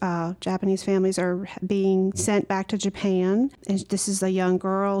camps, Japanese families are being sent back to Japan. And this is a young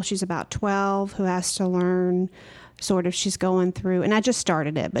girl, she's about 12, who has to learn she's going through, and I just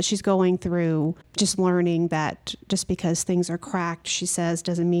started it, but she's going through just learning that just because things are cracked, she says,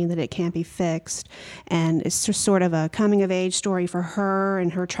 doesn't mean that it can't be fixed. And it's just sort of a coming of age story for her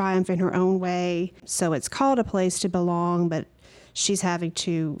and her triumph in her own way. So it's called A Place to Belong, but she's having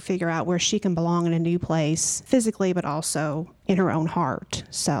to figure out where she can belong in a new place physically, but also in her own heart.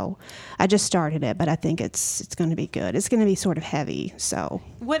 So I just started it, but I think it's going to be good. It's going to be sort of heavy. So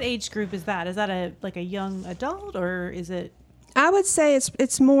what age group is that? Is that a young adult, or is it? I would say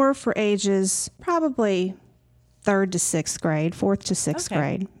it's more for ages probably 3rd to 6th grade, 4th to 6th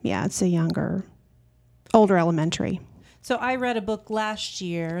grade. Yeah, it's a older elementary. So I read a book last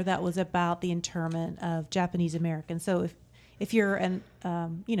year that was about the internment of Japanese Americans. So if you're an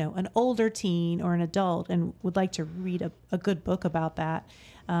older teen or an adult and would like to read a good book about that,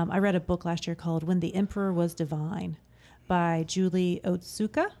 I read a book last year called When the Emperor Was Divine by Julie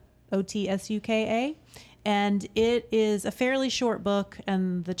Otsuka, Otsuka. And it is a fairly short book,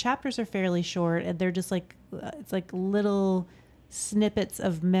 and the chapters are fairly short, and they're just it's like little snippets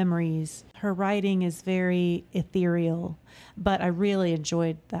of memories. Her writing is very ethereal, but I really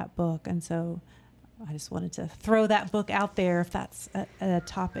enjoyed that book, and so I just wanted to throw that book out there if that's a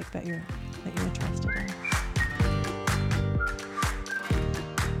topic that you're interested in.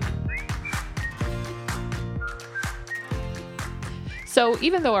 So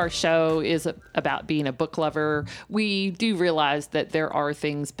even though our show is about being a book lover, we do realize that there are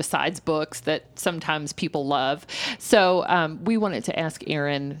things besides books that sometimes people love. So we wanted to ask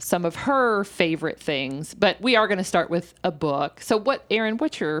Erin some of her favorite things, but we are going to start with a book. So Erin,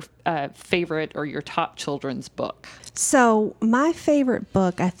 what's your favorite or your top children's book? So my favorite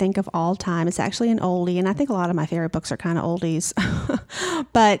book, I think, of all time, is actually an oldie, and I think a lot of my favorite books are kind of oldies,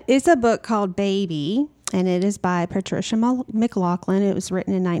 but it's a book called Baby. And it is by Patricia McLaughlin. It was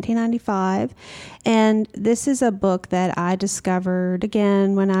written in 1995. And this is a book that I discovered,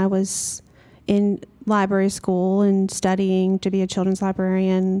 again, when I was in library school and studying to be a children's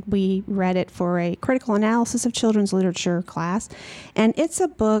librarian. We read it for a critical analysis of children's literature class. And it's a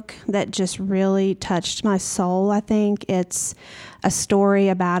book that just really touched my soul, I think. It's a story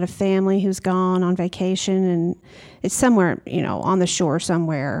about a family who's gone on vacation, and it's somewhere, on the shore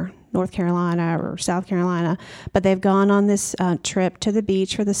somewhere, North Carolina or South Carolina, but they've gone on this trip to the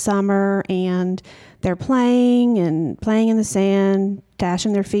beach for the summer, and they're playing in the sand,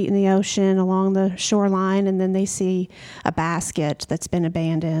 dashing their feet in the ocean along the shoreline, and then they see a basket that's been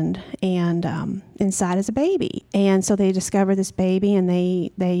abandoned, and inside is a baby. And so they discover this baby, and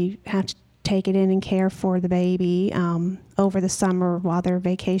they have to take it in and care for the baby over the summer while they're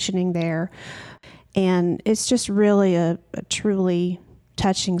vacationing there. And it's just really a truly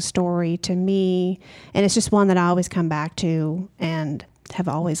touching story to me, and it's just one that I always come back to and have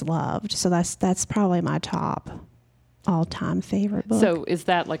always loved. So that's probably my top all-time favorite book. So is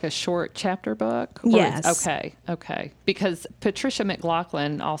that like a short chapter book? Yes. Okay. Because Patricia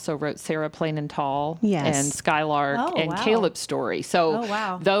McLaughlin also wrote Sarah Plain and Tall, yes, and Skylark, and wow, Caleb's Story. So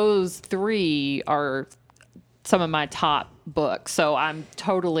wow, those three are some of my top books. So I'm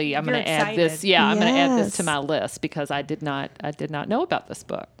going to add this. Yeah, I'm going to add this to my list because I did not know about this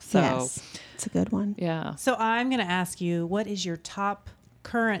book. So yes, it's a good one. Yeah. So I'm going to ask you, what is your top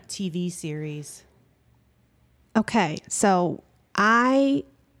current TV series? Okay, so I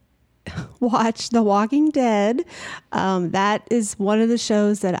watch The Walking Dead. That is one of the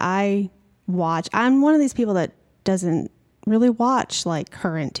shows that I watch. I'm one of these people that doesn't really watch like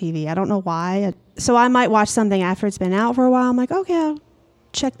current TV. I don't know why. So I might watch something after it's been out for a while. I'm like, okay, I'll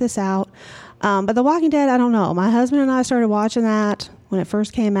check this out. But The Walking Dead, I don't know. My husband and I started watching that when it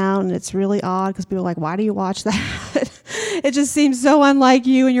first came out, and it's really odd because people are like, why do you watch that? It just seems so unlike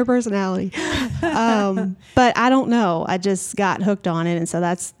you and your personality. But I don't know. I just got hooked on it, and so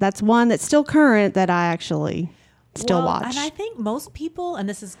that's one that's still current that I actually still watch. And I think most people, and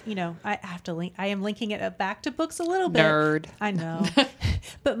this is, I have to link, I am linking it back to books a little bit. Nerd. I know.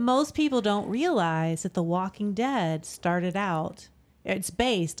 But most people don't realize that The Walking Dead started out, it's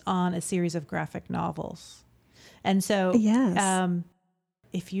based on a series of graphic novels. And so yes,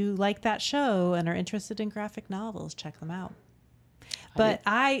 if you like that show and are interested in graphic novels, check them out. But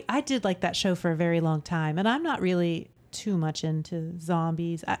I did like that show for a very long time, and I'm not really too much into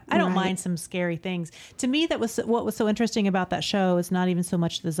zombies. I don't mind some scary things. To me, that was what was so interesting about that show is not even so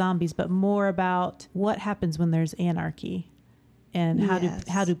much the zombies, but more about what happens when there's anarchy. and Yes.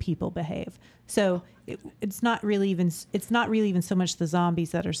 how do people behave. So it's not really even so much the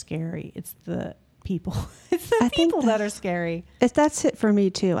zombies that are scary. It's the people. It's the people that are scary. That's it for me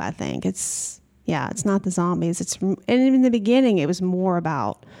too. I think it's not the zombies. And in the beginning, it was more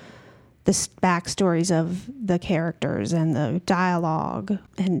about the backstories of the characters and the dialogue,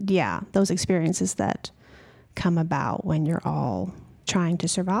 and those experiences that come about when you're all trying to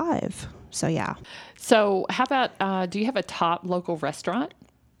survive. So yeah. So how about, do you have a top local restaurant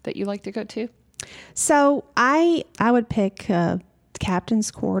that you like to go to? So I would pick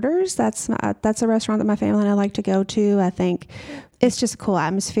Captain's Quarters. That's a restaurant that my family and I like to go to. I think it's just a cool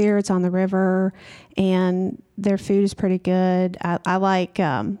atmosphere. It's on the river, and their food is pretty good. I like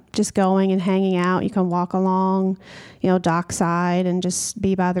just going and hanging out. You can walk along, dockside and just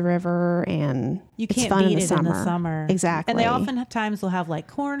be by the river, and You it's can't fun beat in the it summer. in the summer. Exactly. And they oftentimes will have like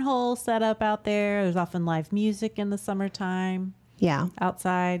cornhole set up out there. There's often live music in the summertime. Yeah.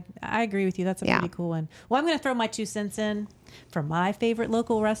 Outside. I agree with you. That's a pretty cool one. Well, I'm going to throw my 2 cents in for my favorite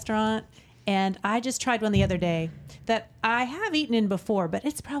local restaurant. And I just tried one the other day that I have eaten in before, but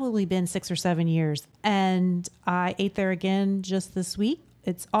it's probably been 6 or 7 years. And I ate there again just this week.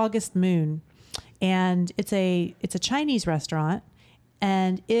 It's August Moon. And it's a Chinese restaurant.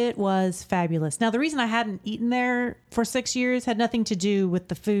 And it was fabulous. Now, the reason I hadn't eaten there for 6 years had nothing to do with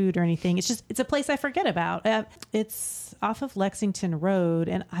the food or anything. It's a place I forget about. It's off of Lexington Road,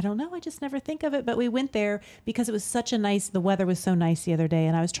 and I don't know, I just never think of it, but we went there because it was the weather was so nice the other day,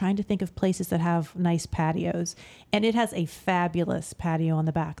 and I was trying to think of places that have nice patios, and it has a fabulous patio on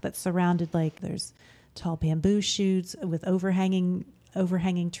the back that's surrounded, there's tall bamboo shoots with overhanging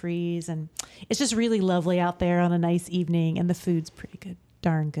trees, and it's just really lovely out there on a nice evening, and the food's pretty good.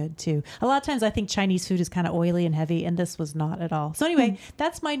 Darn good too. A lot of times I think Chinese food is kind of oily and heavy, and this was not at all. So anyway,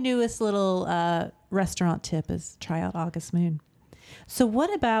 that's my newest little restaurant tip, is try out August Moon. So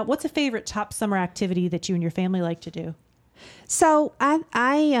what's a favorite top summer activity that you and your family like to do? So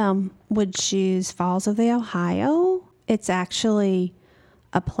I would choose Falls of the Ohio. It's actually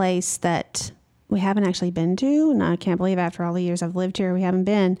a place that we haven't actually been to, and I can't believe after all the years I've lived here, we haven't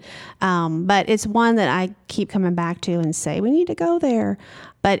been. But it's one that I keep coming back to and say, we need to go there.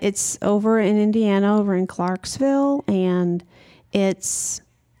 But it's over in Indiana, over in Clarksville, and it's,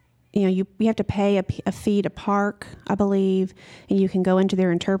 you have to pay a fee to park, I believe, and you can go into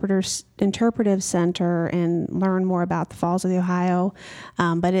their interpretive center and learn more about the Falls of the Ohio.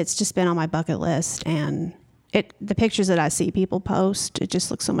 But it's just been on my bucket list, and the pictures that I see people post, it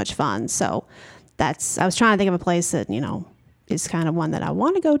just looks so much fun. So I was trying to think of a place that, is kind of one that I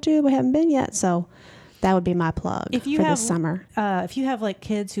want to go to, but haven't been yet. So that would be my plug this summer. If you have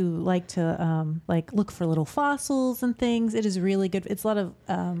kids who like to look for little fossils and things, it is really good. It's a lot of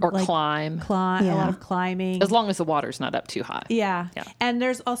climb, a lot of climbing. As long as the water's not up too high. Yeah. And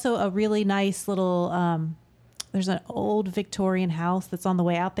there's also a really nice little there's an old Victorian house that's on the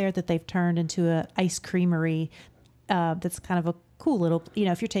way out there that they've turned into an ice creamery. That's kind of a cool little,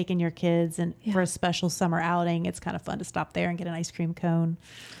 if you're taking your kids and for a special summer outing, it's kind of fun to stop there and get an ice cream cone.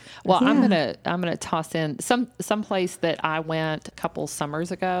 Well, I'm gonna toss in some place that I went a couple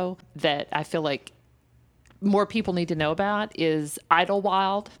summers ago that I feel like more people need to know about is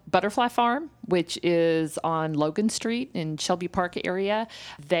Idlewild Butterfly Farm, which is on Logan Street in Shelby Park area.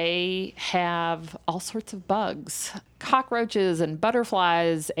 They have all sorts of bugs, cockroaches and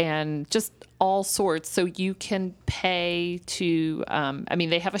butterflies and just all sorts. So you can pay to,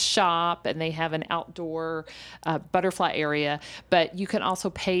 they have a shop and they have an outdoor butterfly area, but you can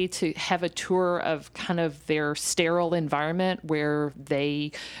also pay to have a tour of kind of their sterile environment where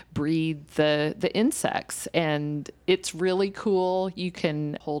they breed the insects. And it's really cool. You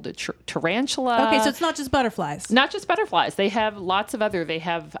can hold a tarantula. Okay, so it's not just butterflies. Not just butterflies. They have lots of other. They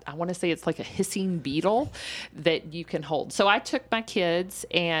have, I want to say it's like a hissing beetle that you can hold. So I took my kids,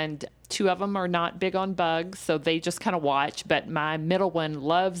 and 2 of them are not big on bugs, so they just kind of watch. But my middle one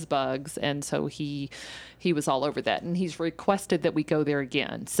loves bugs, and so he was all over that, and he's requested that we go there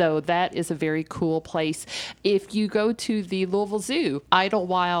again. So that is a very cool place. If you go to the Louisville Zoo,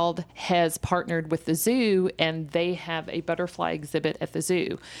 Idlewild has partnered with the zoo, and they have a butterfly exhibit at the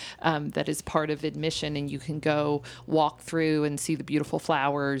zoo that is part of admission, and you can go walk through and see the beautiful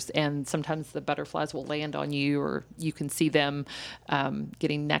flowers, and sometimes the butterflies will land on you, or you can see them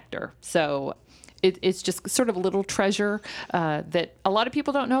getting nectar. So it's just sort of a little treasure that a lot of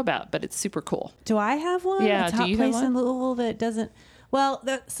people don't know about, but it's super cool. Do I have one? Yeah, a top do you place have one? in Louisville that doesn't? Well,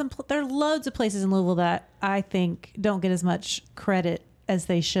 there are loads of places in Louisville that I think don't get as much credit as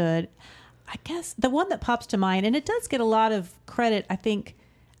they should. I guess the one that pops to mind, and it does get a lot of credit, I think,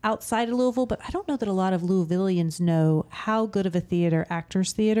 outside of Louisville, but I don't know that a lot of Louisvillians know how good of a theater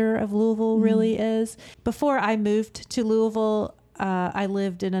Actors Theater of Louisville really is. Before I moved to Louisville, I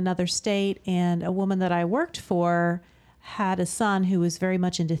lived in another state, and a woman that I worked for had a son who was very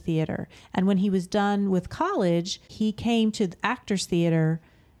much into theater. And when he was done with college, he came to the Actors Theater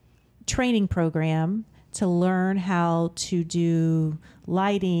training program to learn how to do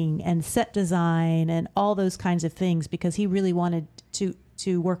lighting and set design and all those kinds of things, because he really wanted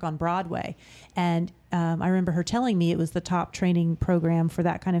to work on Broadway. And I remember her telling me it was the top training program for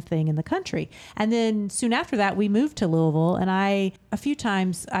that kind of thing in the country. And then soon after that, we moved to Louisville, and a few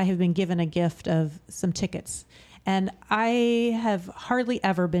times I have been given a gift of some tickets. And I have hardly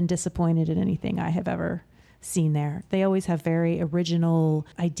ever been disappointed in anything I have ever seen there. They always have very original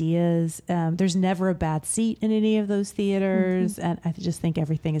ideas. There's never a bad seat in any of those theaters. And I just think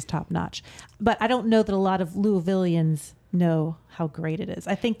everything is top notch. But I don't know that a lot of Louisvillians know how great it is.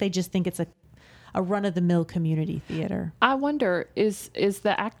 I think they just think it's a run-of-the-mill community theater. I wonder, is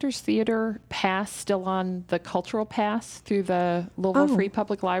the Actors Theater pass still on the cultural pass through the Louisville Free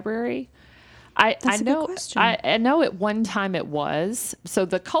Public Library? That's a good question. I know at one time it was. So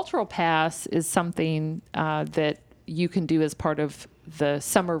the cultural pass is something that you can do as part of the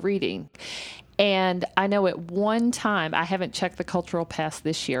summer reading. And I know at one time, I haven't checked the cultural pass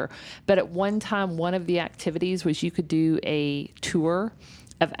this year, but at one time, one of the activities was you could do a tour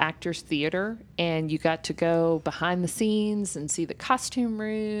of Actors Theater, and you got to go behind the scenes and see the costume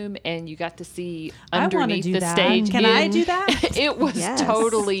room, and you got to see underneath the stage. Can I do that? It was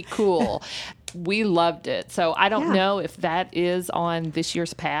totally cool. We loved it. So I don't know if that is on this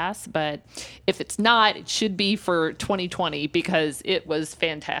year's pass, but if it's not, it should be for 2020 because it was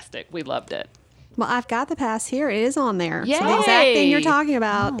fantastic. We loved it. Well, I've got the pass here. It is on there. Yay! So the exact thing you're talking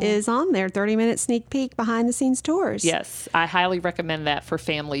about is on there. 30-minute sneak peek behind the scenes tours. Yes, I highly recommend that for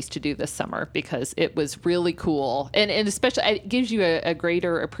families to do this summer because it was really cool. And especially it gives you a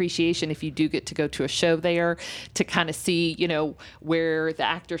greater appreciation if you do get to go to a show there to kind of see, where the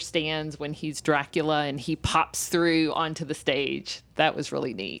actor stands when he's Dracula and he pops through onto the stage. That was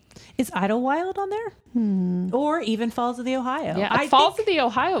really neat. Is Idlewild on there? Or even Falls of the Ohio? Yeah, Falls of the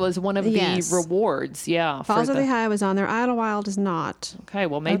Ohio is one of the rewards. Yeah, Falls of the Ohio is on there. Idlewild is not. Okay,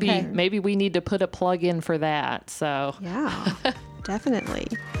 well maybe we need to put a plug in for that. So yeah, definitely.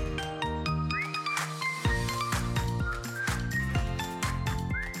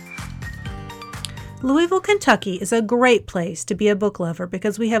 Louisville, Kentucky is a great place to be a book lover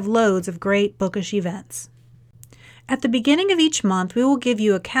because we have loads of great bookish events. At the beginning of each month, we will give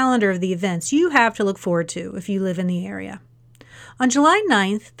you a calendar of the events you have to look forward to if you live in the area. On July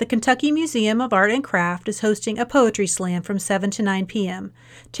 9th, the Kentucky Museum of Art and Craft is hosting a poetry slam from 7 to 9 p.m.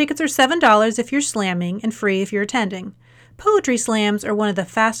 Tickets are $7 if you're slamming and free if you're attending. Poetry slams are one of the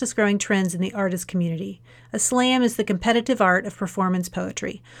fastest growing trends in the artist community. A slam is the competitive art of performance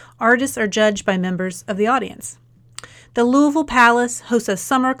poetry. Artists are judged by members of the audience. The Louisville Palace hosts a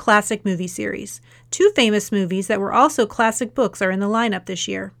summer classic movie series. 2 famous movies that were also classic books are in the lineup this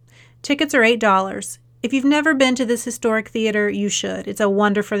year. Tickets are $8. If you've never been to this historic theater, you should. It's a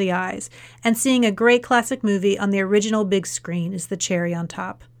wonder for the eyes. And seeing a great classic movie on the original big screen is the cherry on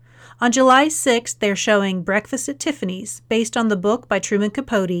top. On July 6th, they're showing Breakfast at Tiffany's, based on the book by Truman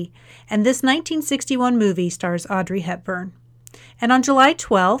Capote, and this 1961 movie stars Audrey Hepburn. And on July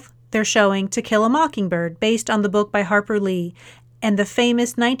 12th, they're showing To Kill a Mockingbird, based on the book by Harper Lee, and the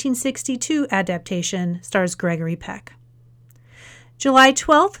famous 1962 adaptation stars Gregory Peck. July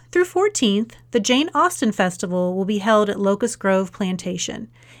 12th through 14th, the Jane Austen Festival will be held at Locust Grove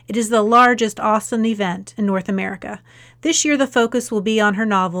Plantation. It is the largest Austen event in North America. This year the focus will be on her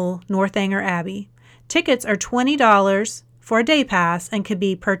novel, Northanger Abbey. Tickets are $20 for a day pass and can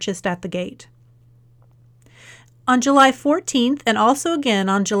be purchased at the gate. On July 14th and also again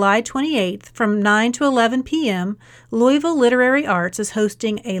on July 28th from 9 to 11 p.m., Louisville Literary Arts is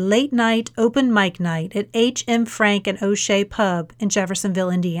hosting a late-night open mic night at H.M. Frank and O'Shea Pub in Jeffersonville,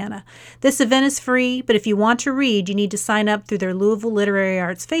 Indiana. This event is free, but if you want to read, you need to sign up through their Louisville Literary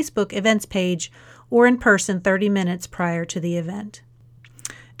Arts Facebook events page or in person 30 minutes prior to the event.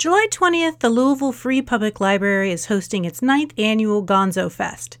 July 20th, the Louisville Free Public Library is hosting its 9th annual Gonzo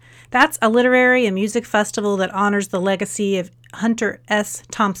Fest. That's a literary and music festival that honors the legacy of Hunter S.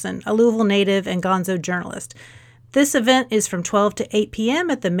 Thompson, a Louisville native and Gonzo journalist. This event is from 12 to 8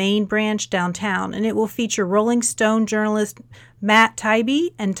 p.m. at the main branch downtown, and it will feature Rolling Stone journalist Matt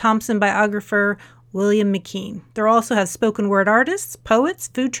Taibbi and Thompson biographer William McKean. There also have spoken word artists, poets,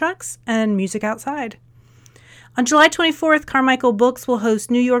 food trucks, and music outside. On July 24th, Carmichael Books will host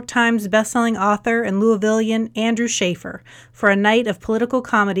New York Times bestselling author and Louisvillian Andrew Schaefer for a night of political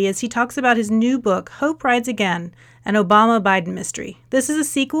comedy as he talks about his new book, Hope Rides Again, an Obama-Biden mystery. This is a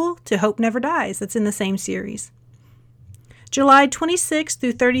sequel to Hope Never Dies that's in the same series. July 26th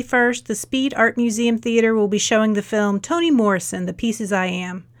through 31st, the Speed Art Museum Theater will be showing the film Toni Morrison, The Pieces I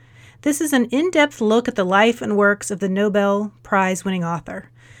Am. This is an in-depth look at the life and works of the Nobel Prize-winning author.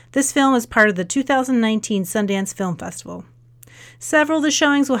 This film is part of the 2019 Sundance Film Festival. Several of the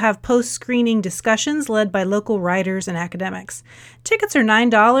showings will have post-screening discussions led by local writers and academics. Tickets are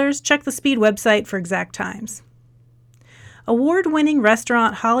 $9. Check the Speed website for exact times. Award-winning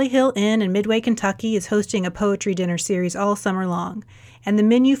restaurant Holly Hill Inn in Midway, Kentucky is hosting a poetry dinner series all summer long, and the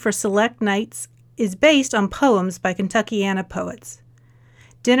menu for select nights is based on poems by Kentuckiana poets.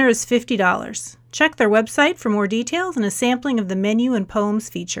 Dinner is $50. Check their website for more details and a sampling of the menu and poems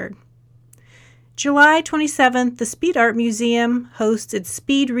featured. July 27th, the Speed Art Museum hosts its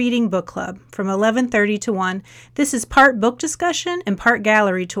Speed Reading Book Club from 11:30 to 1. This is part book discussion and part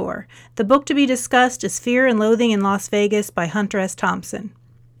gallery tour. The book to be discussed is Fear and Loathing in Las Vegas by Hunter S. Thompson.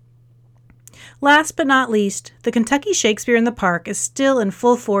 Last but not least, the Kentucky Shakespeare in the Park is still in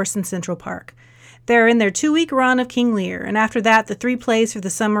full force in Central Park. They're in their 2-week run of King Lear, and after that, the 3 plays for the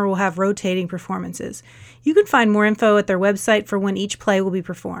summer will have rotating performances. You can find more info at their website for when each play will be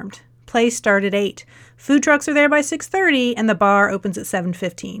performed. Plays start at 8. Food trucks are there by 6:30, and the bar opens at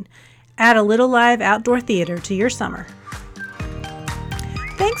 7:15. Add a little live outdoor theater to your summer.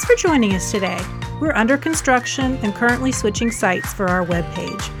 Thanks for joining us today. We're under construction and currently switching sites for our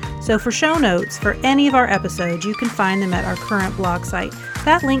webpage. So for show notes for any of our episodes, you can find them at our current blog site.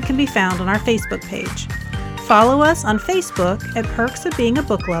 That link can be found on our Facebook page. Follow us on Facebook at Perks of Being a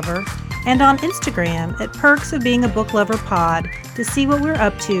Book Lover and on Instagram at Perks of Being a Book Lover Pod to see what we're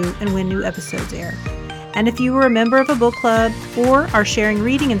up to and when new episodes air. And if you were a member of a book club or are sharing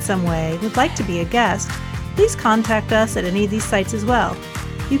reading in some way and would like to be a guest, please contact us at any of these sites as well.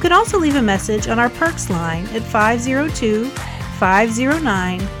 You can also leave a message on our Perks line at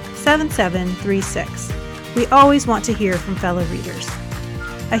 502-509-7736. We always want to hear from fellow readers.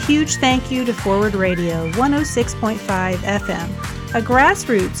 A huge thank you to Forward Radio 106.5 FM, a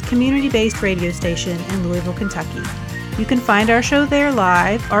grassroots community-based radio station in Louisville, Kentucky. You can find our show there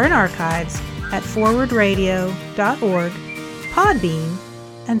live or in archives at forwardradio.org, Podbean,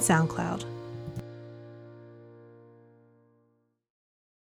 and SoundCloud.